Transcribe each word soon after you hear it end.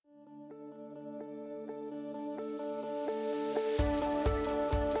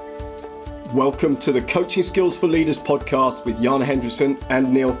Welcome to the Coaching Skills for Leaders podcast with Jan Hendrickson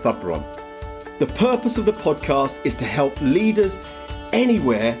and Neil Thupperon. The purpose of the podcast is to help leaders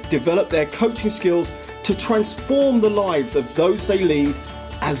anywhere develop their coaching skills to transform the lives of those they lead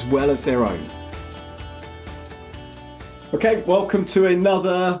as well as their own. Okay, welcome to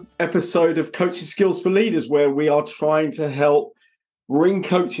another episode of Coaching Skills for Leaders, where we are trying to help bring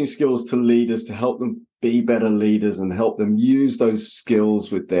coaching skills to leaders to help them be better leaders and help them use those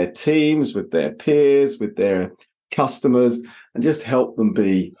skills with their teams, with their peers, with their customers, and just help them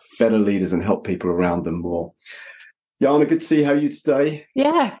be better leaders and help people around them more. Jana, good to see you today.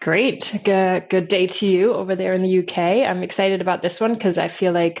 Yeah, great. Good day to you over there in the UK. I'm excited about this one because I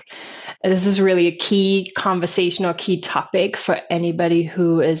feel like this is really a key conversation or key topic for anybody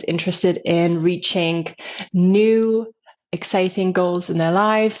who is interested in reaching new exciting goals in their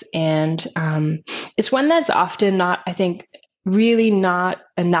lives. And it's one that's often not, I think, really not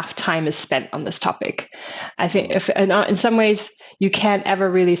enough time is spent on this topic. I think in some ways, you can't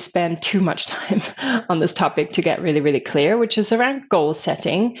ever really spend too much time on this topic to get really, really clear, which is around goal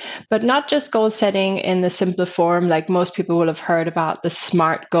setting, but not just goal setting in the simpler form, like most people will have heard about the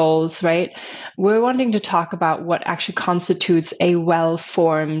SMART goals, right? We're wanting to talk about what actually constitutes a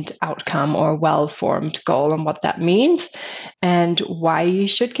well-formed outcome or well-formed goal and what that means and why you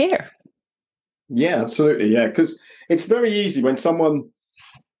should care. Yeah, absolutely. Yeah, because it's very easy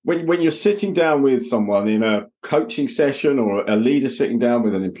when you're sitting down with someone in a coaching session or a leader sitting down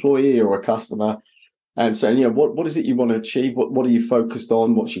with an employee or a customer and saying, what is it you want to achieve? What are you focused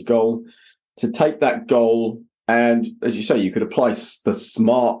on? What's your goal? To take that goal and, as you say, you could apply the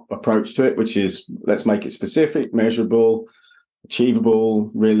SMART approach to it, which is let's make it specific, measurable, achievable,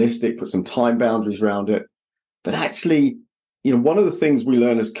 realistic, put some time boundaries around it. But actually, one of the things we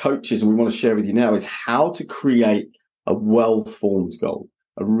learn as coaches and we want to share with you now is how to create a well-formed goal.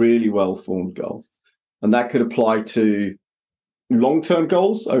 A really well-formed goal. And that could apply to long-term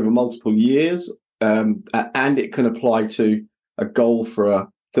goals over multiple years, and it can apply to a goal for a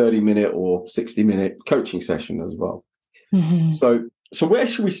 30-minute or 60-minute coaching session as well. Mm-hmm. So where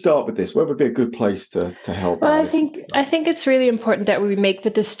should we start with this? Where would be a good place to help? Well, I think it's really important that we make the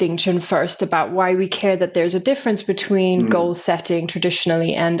distinction first about why we care that there's a difference between goal setting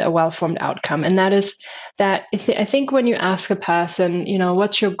traditionally and a well-formed outcome. And that is that I think when you ask a person,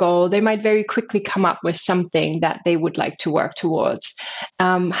 what's your goal, they might very quickly come up with something that they would like to work towards.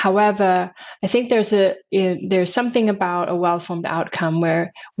 However, I think there's something about a well-formed outcome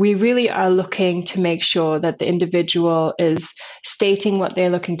where we really are looking to make sure that the individual is stating what they're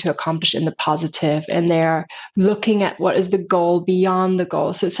looking to accomplish in the positive, and they're looking at what is the goal beyond the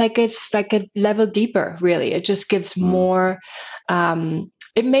goal. So it's like a level deeper, really. It just gives more,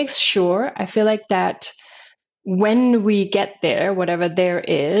 it makes sure, I feel like, that when we get there, whatever there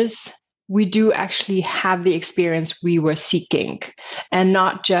is, we do actually have the experience we were seeking and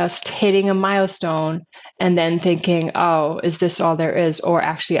not just hitting a milestone and then thinking, oh, is this all there is? Or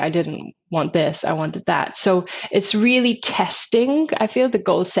actually, I didn't want this, I wanted that. So it's really testing, I feel, the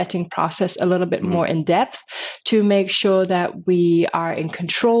goal setting process a little bit more in depth to make sure that we are in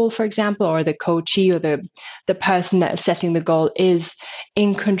control, for example, or the coachee or the person that is setting the goal is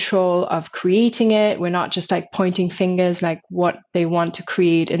in control of creating it. We're not just like pointing fingers like what they want to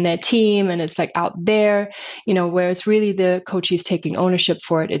create in their team and it's like out there, whereas really the coachee is taking ownership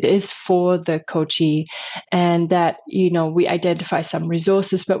for it. It is for the coachee, and that, we identify some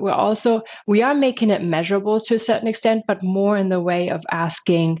resources, but we are making it measurable to a certain extent, but more in the way of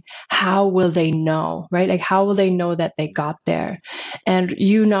asking, how will they know, right? Like, how will they know that they got there? And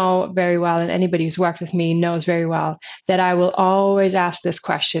very well, and anybody who's worked with me knows very well, that I will always ask this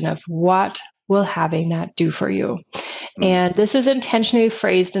question of what will having that do for you? And this is intentionally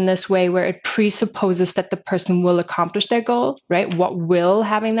phrased in this way where it presupposes that the person will accomplish their goal, right? What will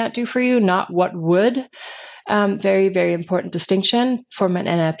having that do for you, not what would. Very, very important distinction from an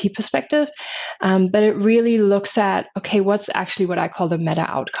NLP perspective. But it really looks at, okay, what's actually what I call the meta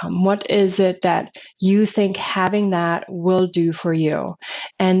outcome? What is it that you think having that will do for you?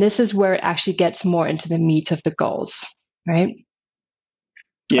 And this is where it actually gets more into the meat of the goals, right?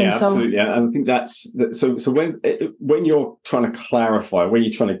 Yeah, absolutely. And I think that's so when you're trying to clarify, when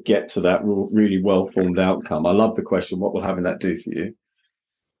you're trying to get to that really well-formed outcome, I love the question, what will having that do for you?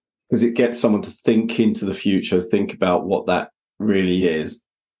 Because it gets someone to think into the future, think about what that really is.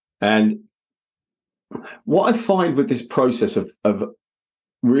 And what I find with this process of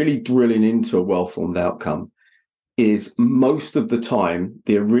really drilling into a well-formed outcome is most of the time,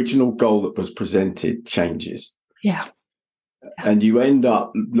 the original goal that was presented changes. Yeah. And you end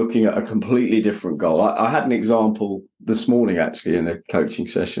up looking at a completely different goal. I had an example this morning, actually, in a coaching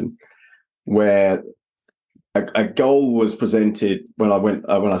session where a goal was presented when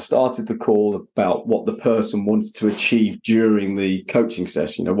I started the call about what the person wanted to achieve during the coaching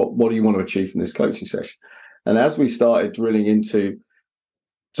session. What do you want to achieve from this coaching session? And as we started drilling into,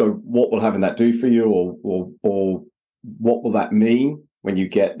 so what will having that do for you, or what will that mean when you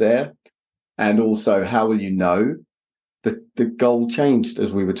get there, and also how will you know? The goal changed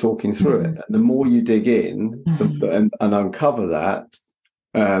as we were talking through it. And the more you dig in and uncover that,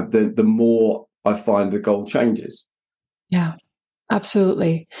 the more I find the goal changes. Yeah,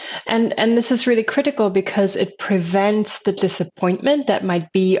 absolutely. And this is really critical because it prevents the disappointment that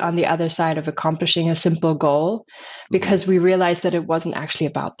might be on the other side of accomplishing a simple goal, because we realize that it wasn't actually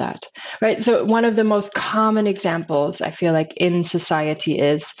about that, right? So one of the most common examples I feel like in society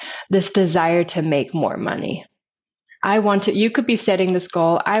is this desire to make more money. You could be setting this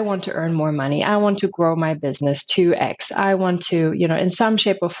goal. I want to earn more money. I want to grow my business 2x. I want to, in some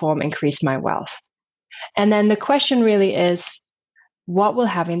shape or form, increase my wealth. And then the question really is, what will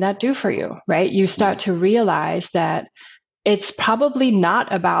having that do for you, right? You start to realize that it's probably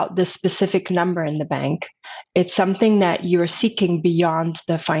not about the specific number in the bank. It's something that you're seeking beyond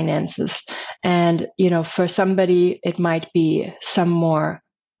the finances. And, for somebody, it might be some more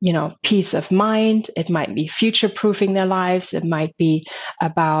peace of mind. It might be future-proofing their lives. It might be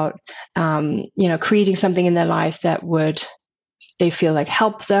about, creating something in their lives that they feel like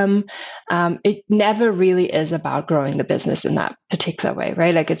help them. It never really is about growing the business in that particular way,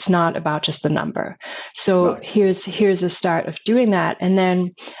 right? Like it's not about just the number. So Right. here's a start of doing that. And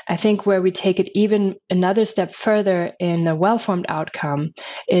then I think where we take it even another step further in a well-formed outcome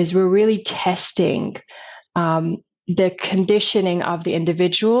is we're really testing the conditioning of the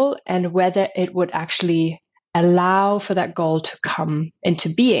individual and whether it would actually allow for that goal to come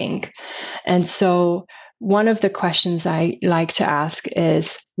into being. And so one of the questions I like to ask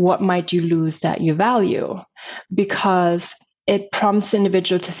is, what might you lose that you value? Because it prompts the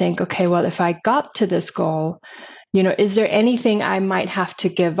individual to think, okay, well, if I got to this goal, is there anything I might have to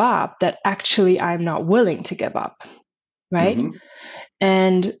give up that actually I'm not willing to give up, right? Mm-hmm.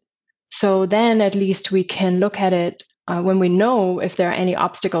 And so then at least we can look at it when we know if there are any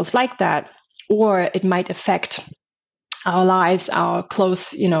obstacles like that, or it might affect our lives, our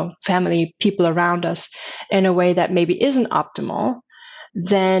close, family, people around us in a way that maybe isn't optimal,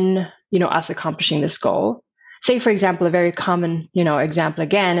 then, us accomplishing this goal. Say, for example, a very common, example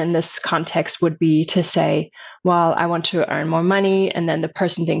again in this context would be to say, well, I want to earn more money, and then the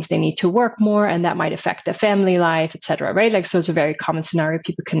person thinks they need to work more, and that might affect their family life, et cetera, right? Like, so it's a very common scenario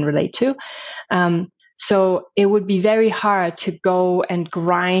people can relate to. So it would be very hard to go and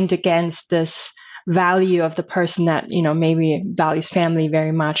grind against this value of the person that, maybe values family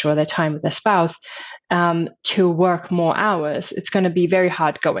very much or their time with their spouse, to work more hours. It's going to be very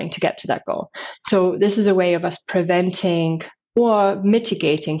hard going to get to that goal. So this is a way of us preventing or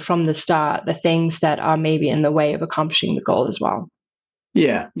mitigating from the start the things that are maybe in the way of accomplishing the goal as well.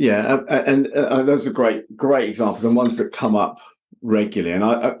 Yeah. And those are great examples and ones that come up regularly. And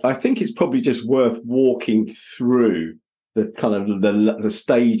I think it's probably just worth walking through the kind of the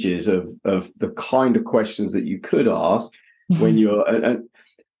stages of the kind of questions that you could ask when you're. And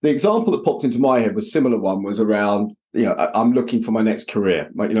the example that popped into my head was similar. One was around, I'm looking for my next career.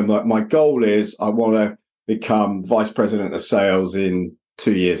 My goal is I want to become vice president of sales in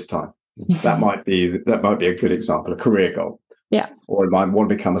 2 years' time. That might be a good example, a career goal. Yeah. Or I might want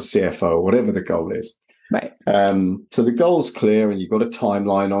to become a CFO, or whatever the goal is. Right. So the goal's clear and you've got a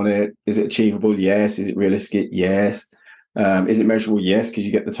timeline on it. Is it achievable? Yes. Is it realistic? Yes. Is it measurable? Yes, because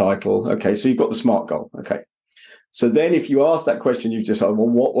you get the title. Okay, so you've got the SMART goal. Okay. So then if you ask that question, you've just said, well,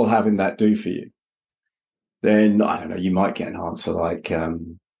 what will having that do for you? Then, I don't know, you might get an answer like,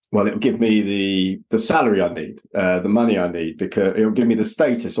 well, it'll give me the salary I need, the money I need, because it'll give me the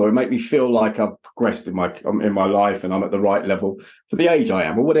status, or it'll make me feel like I've progressed in my life and I'm at the right level for the age I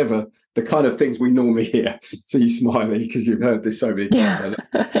am, or whatever the kind of things we normally hear. So you smiling because you've heard this so many times.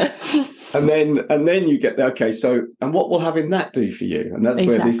 Yeah. And then you get there. Okay, so and what will having that do for you? And that's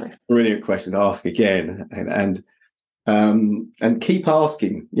where this brilliant question to ask again, and keep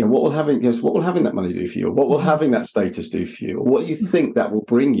asking. What will having that money do for you? Or what will having that status do for you? Or what do you think that will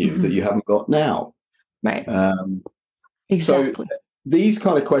bring you that you haven't got now? Right. Exactly. So these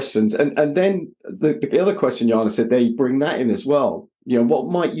kind of questions, and then the other question Jana said there, you bring that in as well. What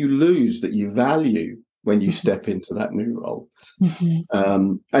might you lose that you value when you step into that new role?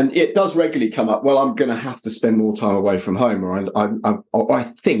 And it does regularly come up, well, I'm going to have to spend more time away from home, or I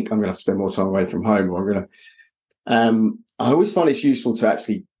think I'm going to have to spend more time away from home, or I'm going to. I always find it's useful to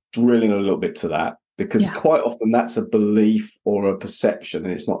actually drill in a little bit to that, because quite often that's a belief or a perception,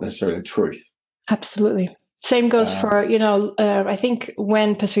 and it's not necessarily truth. Absolutely. Same goes for, I think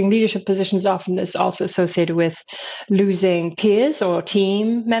when pursuing leadership positions, often is also associated with losing peers or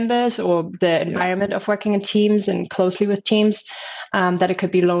team members, or the environment of working in teams and closely with teams, that it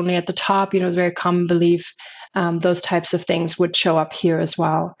could be lonely at the top. It's a very common belief. Those types of things would show up here as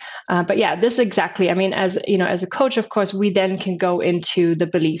well. But yeah, this exactly. I mean, as a coach, of course, we then can go into the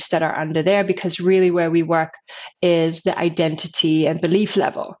beliefs that are under there, because really where we work is the identity and belief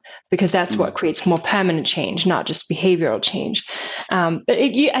level, because that's what creates more permanent change, not just behavioral change.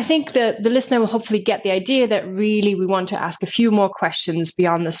 I think the listener will hopefully get the idea that really we want to ask a few more questions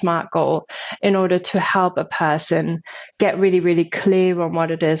beyond the SMART goal in order to help a person get really, really clear on what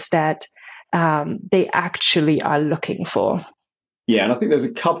it is that they actually are looking for. Yeah, and I think there's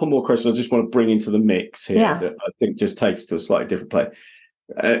a couple more questions I just want to bring into the mix here that I think just takes it to a slightly different place.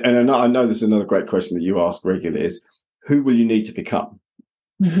 And I know this is another great question that you ask regularly is, who will you need to become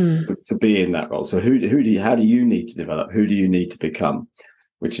to be in that role? So how do you need to develop? Who do you need to become?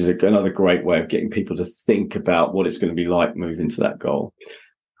 Which is another great way of getting people to think about what it's going to be like moving to that goal.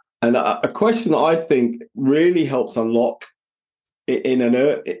 And a question that I think really helps unlock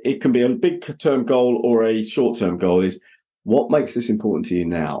it can be a big term goal or a short term goal is, what makes this important to you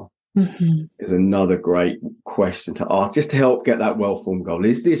now? Is another great question to ask, just to help get that well-formed goal.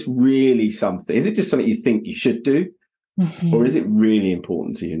 Is this really something? Is it just something you think you should do, or is it really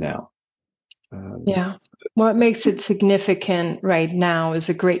important to you now? What makes it significant right now is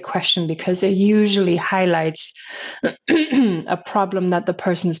a great question, because it usually highlights a problem that the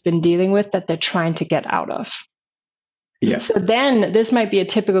person's been dealing with that they're trying to get out of. Yeah. So then this might be a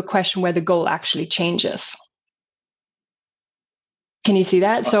typical question where the goal actually changes. Can you see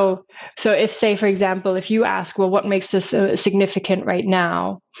that? So if, say, for example, if you ask, well, what makes this significant right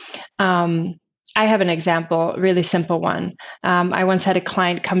now? I have an example, a really simple one. I once had a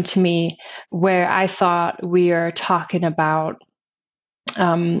client come to me where I thought we are talking about,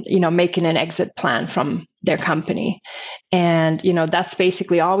 making an exit plan from their company. And, that's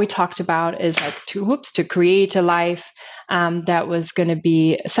basically all we talked about, is like to create a life that was going to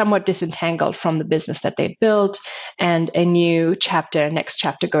be somewhat disentangled from the business that they built, and a new chapter, next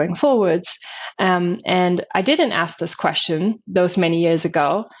chapter going forwards. And I didn't ask this question those many years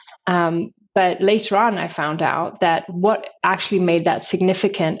ago. But later on, I found out that what actually made that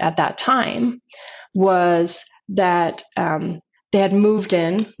significant at that time was that they had moved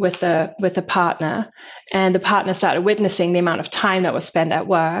in with a partner, and the partner started witnessing the amount of time that was spent at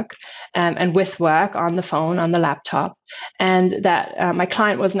work and with work, on the phone, on the laptop, and that my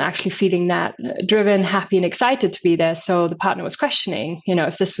client wasn't actually feeling that driven, happy, and excited to be there. So the partner was questioning,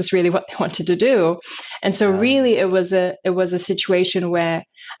 if this was really what they wanted to do. And so really it was a situation where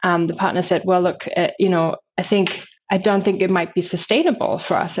the partner said, well, look, I don't think it might be sustainable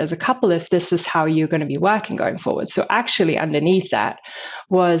for us as a couple if this is how you're going to be working going forward. So actually underneath that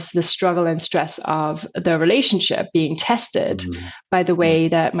was the struggle and stress of the relationship being tested by the way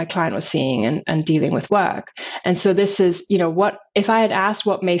that my client was seeing and dealing with work. And so this is, what if I had asked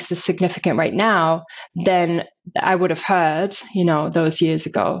what makes this significant right now, then I would have heard, those years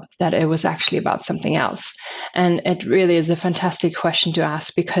ago, that it was actually about something else. And it really is a fantastic question to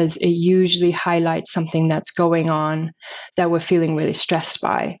ask, because it usually highlights something that's going on that we're feeling really stressed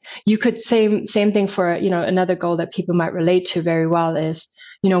by. You could say same thing for, another goal that people might relate to very well is,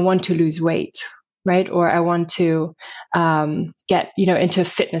 want to lose weight, right? Or I want to get, into a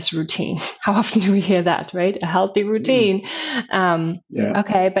fitness routine. How often do we hear that, right? A healthy routine.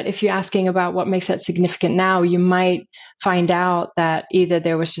 Okay, but if you're asking about what makes that significant now, you might find out that either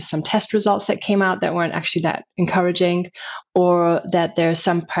there was just some test results that came out that weren't actually that encouraging, or that there's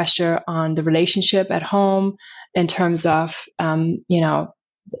some pressure on the relationship at home in terms of,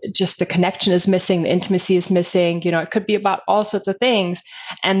 just the connection is missing, the intimacy is missing, it could be about all sorts of things.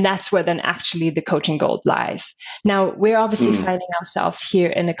 And that's where then actually the coaching gold lies. Now, we're obviously finding ourselves here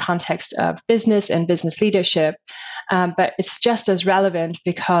in the context of business and business leadership, but it's just as relevant,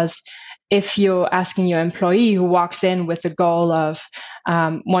 because if you're asking your employee who walks in with the goal of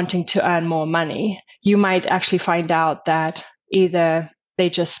wanting to earn more money, you might actually find out that either they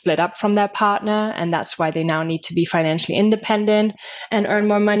just split up from their partner, and that's why they now need to be financially independent and earn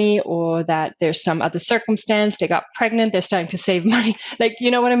more money, or that there's some other circumstance, they got pregnant, they're starting to save money. Like, you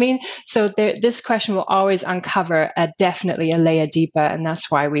know what I mean? So this question will always uncover definitely a layer deeper, and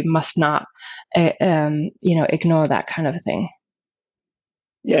that's why we must not, ignore that kind of a thing.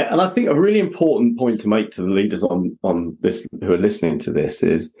 Yeah, and I think a really important point to make to the leaders on this who are listening to this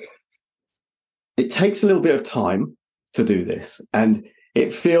is, it takes a little bit of time to do this, and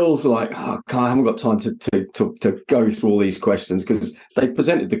it feels like, oh, God, I haven't got time to go through all these questions because they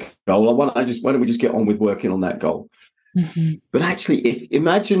presented the goal. Why don't we just get on with working on that goal? Mm-hmm. But actually,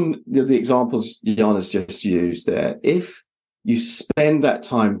 imagine the examples Jan has just used there. If you spend that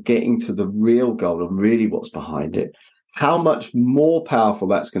time getting to the real goal and really what's behind it, how much more powerful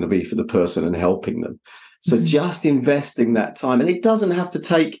that's going to be for the person and helping them. So just investing that time, and it doesn't have to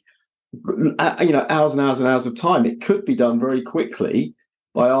take hours and hours and hours of time. It could be done very quickly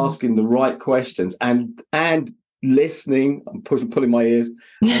by asking the right questions and listening. I'm pulling my ears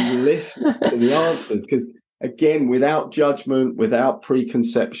and listening to the answers, because again, without judgment, without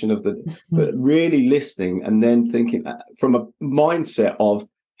preconception of but really listening and then thinking from a mindset of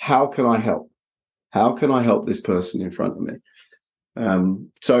how can I help? How can I help this person in front of me?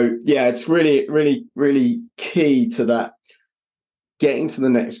 So yeah, it's really, really, really key to that. Getting to the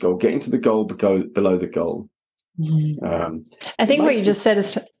next goal, getting to the goal below the goal. I think what you just said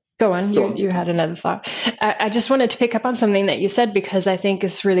is, go on. You had another thought. I just wanted to pick up on something that you said, because I think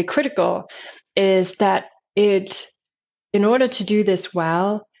is really critical, is that in order to do this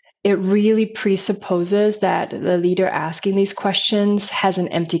well, it really presupposes that the leader asking these questions has an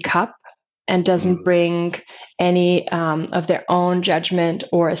empty cup and doesn't bring any of their own judgment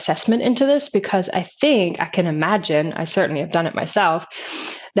or assessment into this. Because I can imagine, I certainly have done it myself,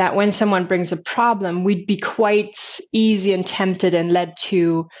 that when someone brings a problem, we'd be quite easy and tempted and led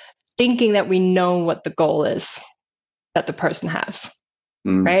to thinking that we know what the goal is that the person has,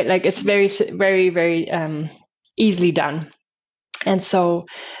 right? Like it's very, very, very easily done. And so,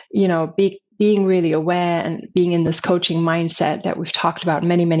 being really aware and being in this coaching mindset that we've talked about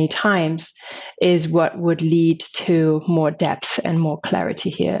many, many times is what would lead to more depth and more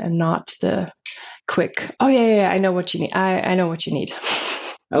clarity here, and not the quick, oh, yeah, I know what you need. I know what you need.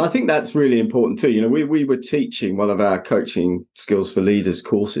 And I think that's really important too. We were teaching one of our coaching skills for leaders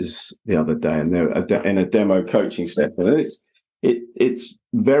courses the other day, and they're in a demo coaching step. And it's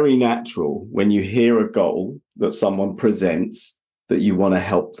very natural when you hear a goal that someone presents that you want to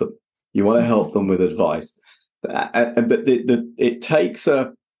help them. You want to help them with advice. But it takes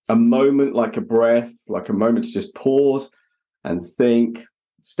a moment, like a breath, like a moment to just pause and think,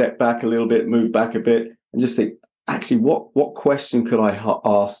 step back a little bit, move back a bit, and just think, actually, what question could I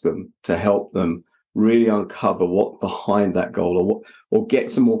ask them to help them really uncover what's behind that goal, or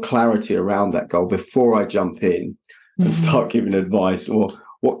get some more clarity around that goal before I jump in and start giving advice, or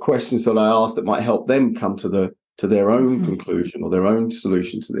what questions should I ask that might help them come to their own conclusion or their own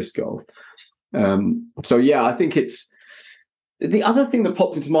solution to this goal. So yeah, I think it's the other thing that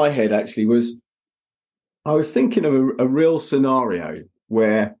popped into my head actually was I was thinking of a real scenario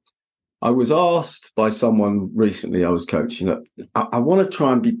where I was asked by someone recently I was coaching that I want to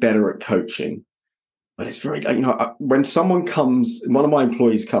try and be better at coaching, but it's very, when one of my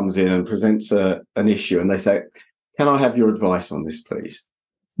employees comes in and presents an issue and they say, can I have your advice on this, please?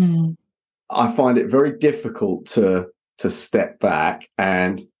 I find it very difficult to step back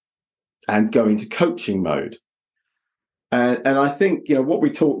and go into coaching mode. And I think, what we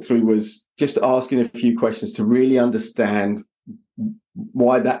talked through was just asking a few questions to really understand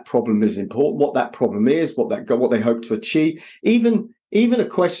why that problem is important, what that problem is, what they hope to achieve. Even a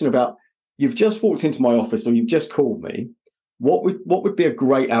question about, you've just walked into my office or you've just called me, what would be a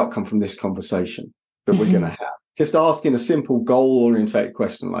great outcome from this conversation that we're going to have? Just asking a simple goal-oriented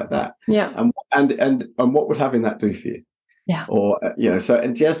question like that. Yeah. And what would having that do for you? Yeah. Or, so,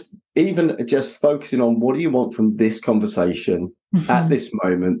 and just focusing on what do you want from this conversation at this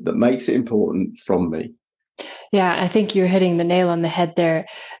moment that makes it important from me? Yeah, I think you're hitting the nail on the head there,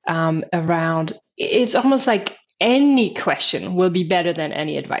 around, it's almost like any question will be better than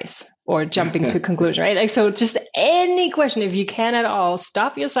any advice or jumping to conclusion, right? Like, so just any question, if you can at all,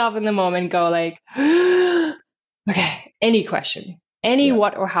 stop yourself in the moment, go like, okay, any question,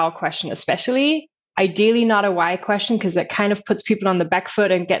 what or how question, especially ideally not a why question, because that kind of puts people on the back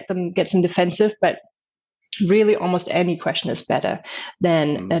foot and gets them defensive, but really almost any question is better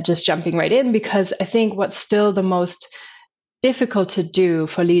than just jumping right in. Because I think what's still the most difficult to do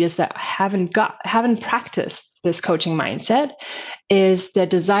for leaders that haven't practiced this coaching mindset is their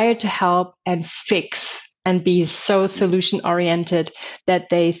desire to help and fix and be so solution oriented that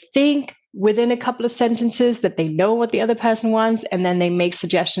they think within a couple of sentences that they know what the other person wants, and then they make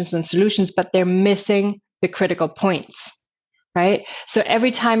suggestions and solutions, but they're missing the critical points. Right. So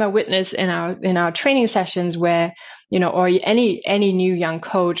every time I witness in our training sessions where, or any new young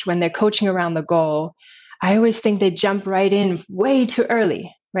coach, when they're coaching around the goal, I always think they jump right in way too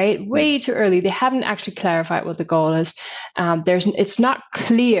early, right? Way too early. They haven't actually clarified what the goal is. It's not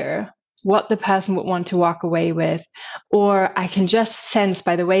clear what the person would want to walk away with, or I can just sense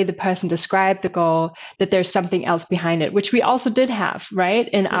by the way the person described the goal that there's something else behind it, which we also did have, right,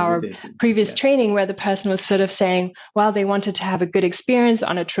 in our previous training, where the person was sort of saying, well, they wanted to have a good experience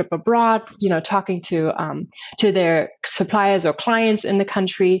on a trip abroad, talking to their suppliers or clients in the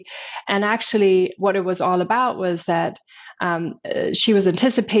country. And actually what it was all about was that she was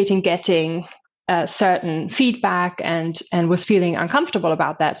anticipating getting certain feedback and was feeling uncomfortable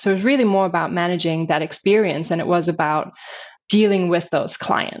about that. So it was really more about managing that experience than it was about dealing with those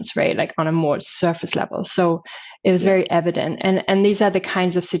clients, right? Like on a more surface level. So it was very evident. And these are the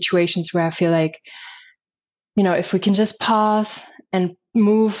kinds of situations where I feel like, if we can just pause and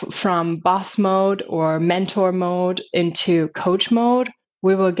move from boss mode or mentor mode into coach mode,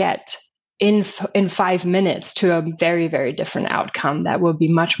 we will get in 5 minutes to a very, very different outcome that will be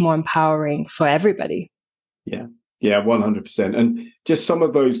much more empowering for everybody. Yeah, 100%. And just some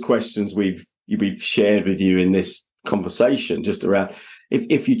of those questions we've shared with you in this conversation, just around,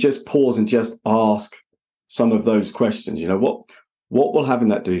 if you just pause and just ask some of those questions, what will having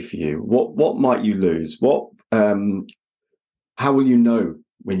that do for you? What might you lose? How will you know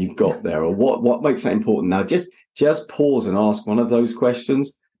when you've got there, or what makes that important? Now, just pause and ask one of those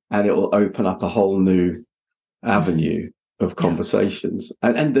questions, and it will open up a whole new avenue of conversations.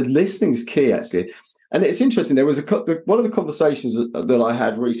 And the listening is key, actually. And it's interesting. There was one of the conversations that I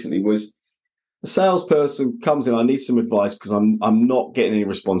had recently was a salesperson comes in. I need some advice because I'm not getting any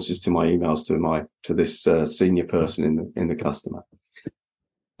responses to my emails to this senior person in the customer.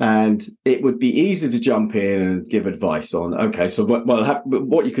 And it would be easy to jump in and give advice on, okay, so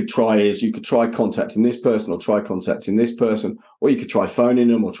what you could try is you could try contacting this person, or try contacting this person, or you could try phoning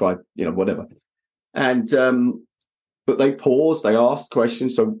them, or try, whatever. And but they paused, they asked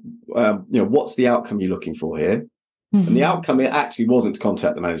questions. So, what's the outcome you're looking for here? Mm-hmm. And the outcome, it actually wasn't to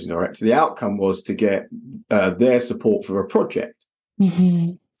contact the managing director. The outcome was to get their support for a project.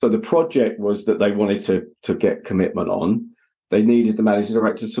 Mm-hmm. So the project was that they wanted to get commitment on. They needed the managing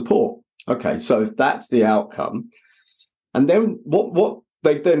director's support. Okay, so if that's the outcome, and then what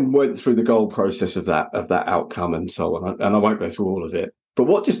they then went through the goal process of that outcome and so on. And I won't go through all of it. But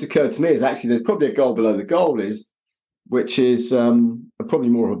what just occurred to me is actually there's probably a goal below the goal, which is probably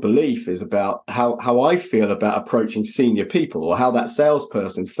more of a belief, is about how I feel about approaching senior people, or how that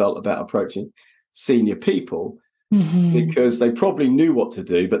salesperson felt about approaching senior people. Mm-hmm. Because they probably knew what to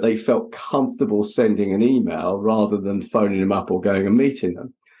do, but they felt comfortable sending an email rather than phoning them up or going and meeting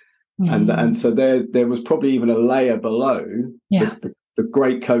them. Mm-hmm. And so there was probably even a layer below the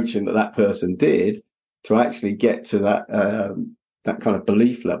great coaching that person did to actually get to that kind of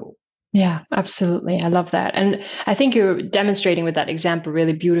belief level. Yeah, absolutely. I love that. And I think you're demonstrating with that example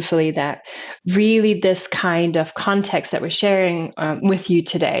really beautifully that really this kind of context that we're sharing with you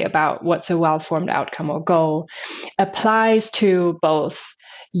today about what's a well-formed outcome or goal applies to both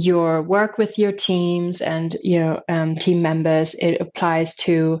your work with your teams and team members. It applies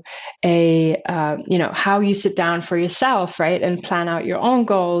to how you sit down for yourself, right, and plan out your own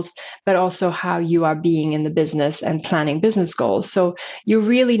goals, but also how you are being in the business and planning business goals. So you're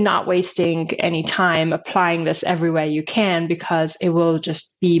really not wasting any time applying this everywhere you can, because it will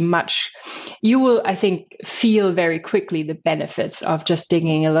just be you will, I think, feel very quickly the benefits of just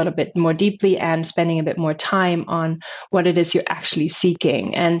digging a little bit more deeply and spending a bit more time on what it is you're actually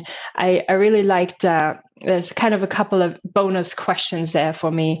seeking. And I really liked there's kind of a couple of bonus questions there for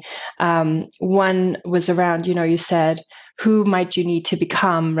me. One was around, you said, who might you need to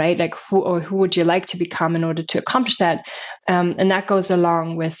become, right? Like who would you like to become in order to accomplish that? And that goes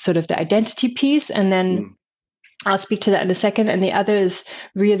along with sort of the identity piece. And then I'll speak to that in a second. And the other is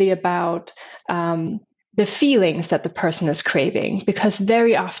really about the feelings that the person is craving, because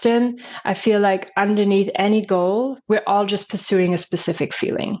very often I feel like underneath any goal, we're all just pursuing a specific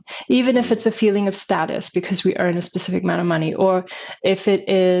feeling, even if it's a feeling of status because we earn a specific amount of money, or if it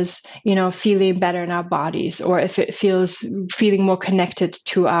is, feeling better in our bodies, or if it feels feeling more connected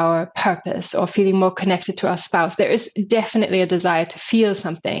to our purpose or feeling more connected to our spouse. There is definitely a desire to feel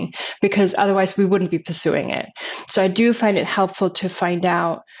something, because otherwise we wouldn't be pursuing it. So I do find it helpful to find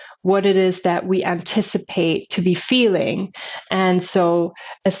out what it is that we anticipate to be feeling. And so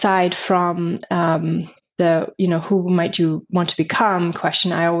aside from who might you want to become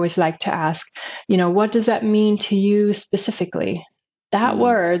question, I always like to ask, what does that mean to you specifically? That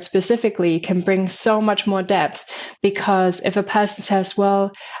word specifically can bring so much more depth, because if a person says,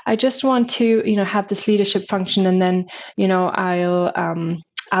 well, I just want to, have this leadership function, and then, I'll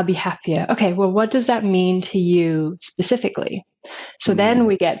I'll be happier. Okay, well, what does that mean to you specifically? So then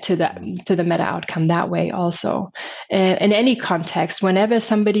we get to the meta outcome that way also. In any context, whenever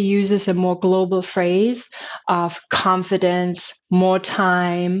somebody uses a more global phrase of confidence, more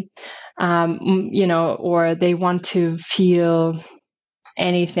time, or they want to feel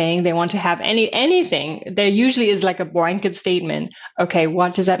anything, they want to have anything, there usually is like a blanket statement. Okay,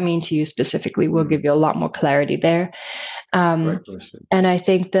 what does that mean to you specifically? We'll give you a lot more clarity there. And I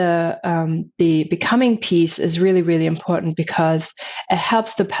think the becoming piece is really, really important because it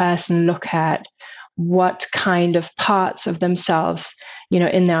helps the person look at what kind of parts of themselves,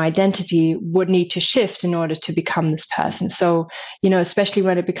 in their identity would need to shift in order to become this person. So, especially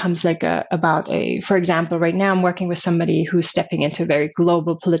when it becomes like for example, right now I'm working with somebody who's stepping into a very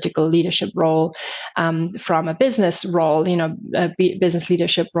global political leadership role from a business role, a business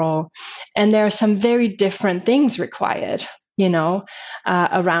leadership role. And there are some very different things required,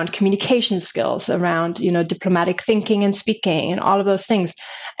 around communication skills, around, diplomatic thinking and speaking and all of those things.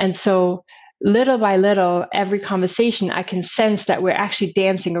 And so little by little, every conversation, I can sense that we're actually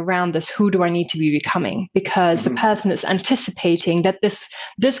dancing around this, who do I need to be becoming? Because the person is anticipating that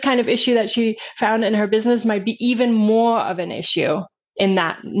this kind of issue that she found in her business might be even more of an issue in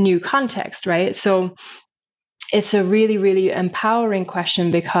that new context, right? So it's a really, really empowering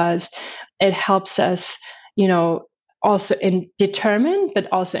question because it helps us, also determine,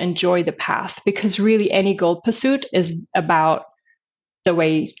 but also enjoy the path, because really any goal pursuit is about the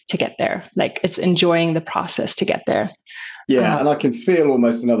way to get there. Like, it's enjoying the process to get there. Yeah, and I can feel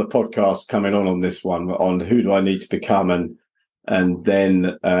almost another podcast coming on this one, on who do I need to become, and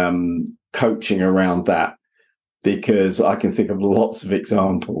then coaching around that, because I can think of lots of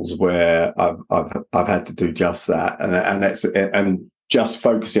examples where I've had to do just that, and just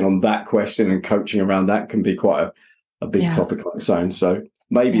focusing on that question and coaching around that can be quite a big topic on its own. So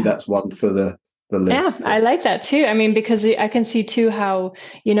maybe that's one for the list. Yeah, I like that too. I mean, because I can see too how,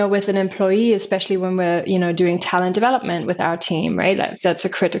 with an employee, especially when we're, doing talent development with our team, right? That's a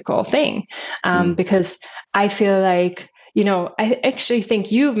critical thing. Because I feel like, I actually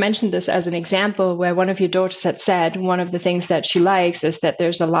think you've mentioned this as an example where one of your daughters had said one of the things that she likes is that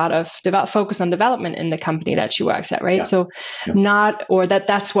there's a lot of focus on development in the company that she works at, right? Yeah. So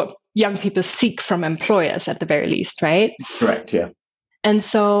that's what young people seek from employers at the very least, right? Correct, yeah. And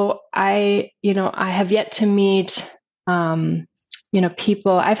so I have yet to meet,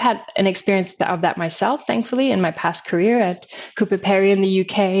 people. I've had an experience of that myself, thankfully, in my past career at Cooper Perry in the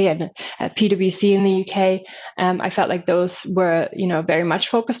UK and at PwC in the UK. I felt like those were, very much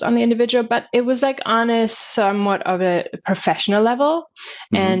focused on the individual, but it was like on a somewhat of a professional level.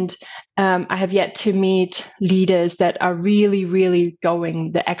 And I have yet to meet leaders that are really, really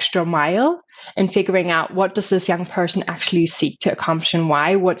going the extra mile and figuring out what does this young person actually seek to accomplish and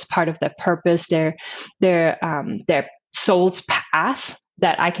why, what's part of their purpose, their soul's path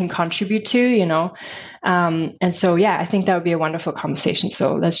that I can contribute to, and so, I think that would be a wonderful conversation.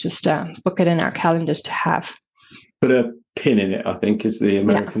 So let's just book it in our calendars to have. Put a pin in it, I think, is the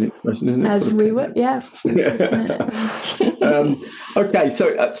American expression, isn't it? As we would, yeah. Okay,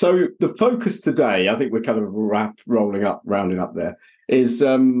 so the focus today, I think we're kind of rounding up there,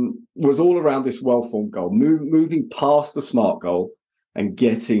 was all around this well-formed goal, moving past the SMART goal and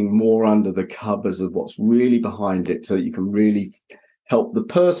getting more under the covers of what's really behind it, so that you can really help the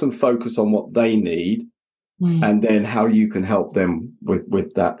person focus on what they need, and then how you can help them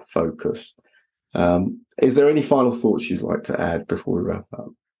with that focus. Is there any final thoughts you'd like to add before we wrap up?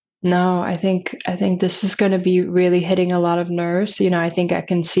 No, I think this is going to be really hitting a lot of nerves. I think I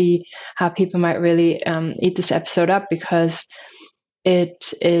can see how people might really eat this episode up, because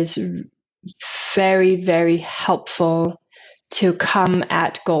it is very, very helpful to come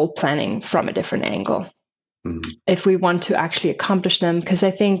at goal planning from a different angle if we want to actually accomplish them. Because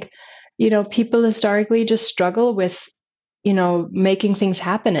I think, people historically just struggle with, making things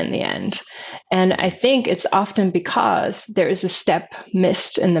happen in the end. And I think it's often because there is a step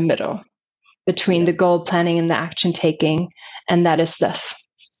missed in the middle between the goal planning and the action taking. And that is this,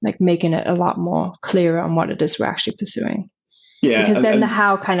 like making it a lot more clear on what it is we're actually pursuing. Yeah. Because then the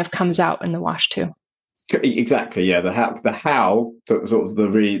how kind of comes out in the wash too. Exactly. Yeah. The how, sort of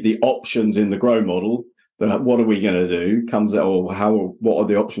the options in the grow model, what are we going to do, comes out, or what are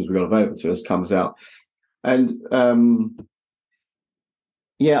the options we've got available to us, comes out. And, and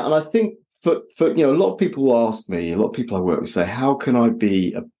I think for a lot of people ask me, a lot of people I work with say, how can I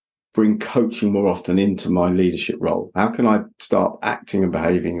bring coaching more often into my leadership role? How can I start acting and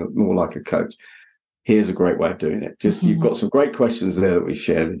behaving more like a coach? here's a great way of doing it. Just you've got some great questions there that we've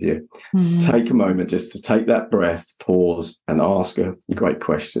shared with you. Take a moment just to take that breath, pause, and ask a great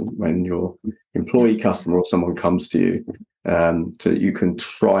question when your employee, customer, or someone comes to you, so that you can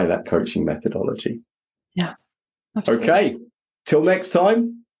try that coaching methodology. Yeah, absolutely. Okay, till next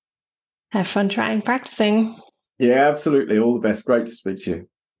time. Have fun trying, practicing. Yeah, absolutely. All the best. Great to speak to you.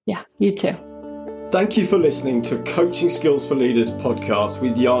 Yeah, you too. Thank you for listening to Coaching Skills for Leaders podcast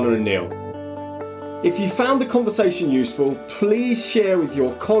with Jana and Neil. If you found the conversation useful, please share with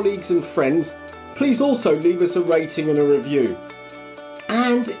your colleagues and friends. Please also leave us a rating and a review.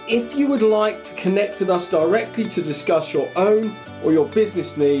 And if you would like to connect with us directly to discuss your own or your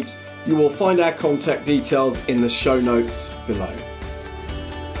business needs, you will find our contact details in the show notes below.